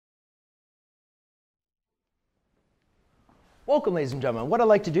Welcome, ladies and gentlemen. What I'd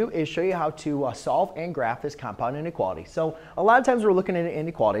like to do is show you how to solve and graph this compound inequality. So a lot of times we're looking at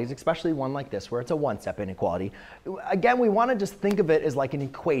inequalities, especially one like this where it's a one-step inequality. Again, we want to just think of it as like an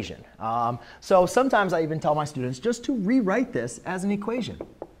equation. So sometimes I even tell my students just to rewrite this as an equation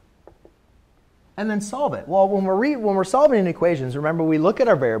and then solve it. Well, when we're solving equations, remember we look at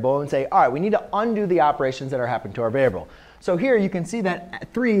our variable and say, all right, we need to undo the operations that are happening to our variable. So here you can see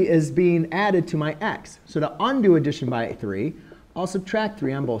that 3 is being added to my x. So to undo addition by 3, I'll subtract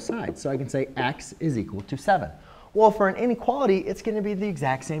 3 on both sides. So I can say x is equal to 7. Well, for an inequality, it's going to be the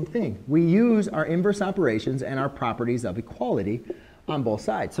exact same thing. We use our inverse operations and our properties of equality on both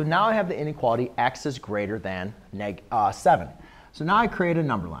sides. So now I have the inequality x is greater than 7. So now I create a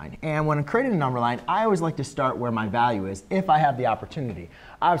number line. And when I'm creating a number line, I always like to start where my value is if I have the opportunity.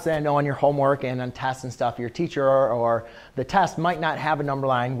 Obviously, I know on your homework and on tests and stuff, your teacher or the test might not have a number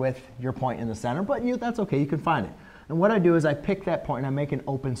line with your point in the center, but that's OK. You can find it. And what I do is I pick that point and I make an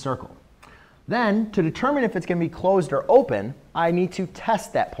open circle. Then, to determine if it's going to be closed or open, I need to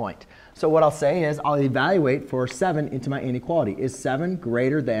test that point. So what I'll say is I'll evaluate for 7 into my inequality. Is 7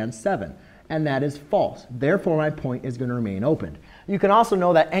 greater than 7? And that is false. Therefore, my point is going to remain open. You can also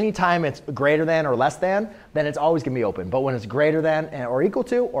know that anytime it's greater than or less than, then it's always going to be open. But when it's greater than or equal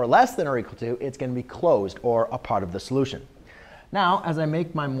to or less than or equal to, it's going to be closed or a part of the solution. Now, as I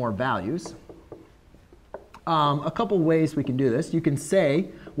make my more values, a couple ways we can do this. You can say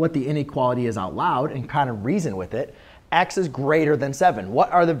what the inequality is out loud and kind of reason with it. X is greater than 7.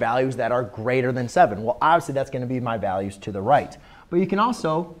 What are the values that are greater than 7? Well, obviously, that's going to be my values to the right. But you can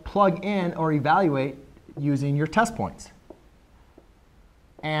also plug in or evaluate using your test points.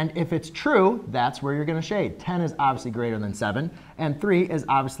 And if it's true, that's where you're going to shade. 10 is obviously greater than 7. And 3 is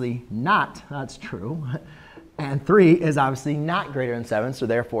obviously not. That's true. And 3 is obviously not greater than 7. So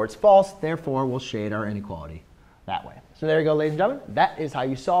therefore, it's false. Therefore, we'll shade our inequality that way. So there you go, ladies and gentlemen. That is how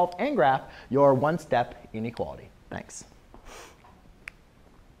you solve and graph your one-step inequality. Thanks.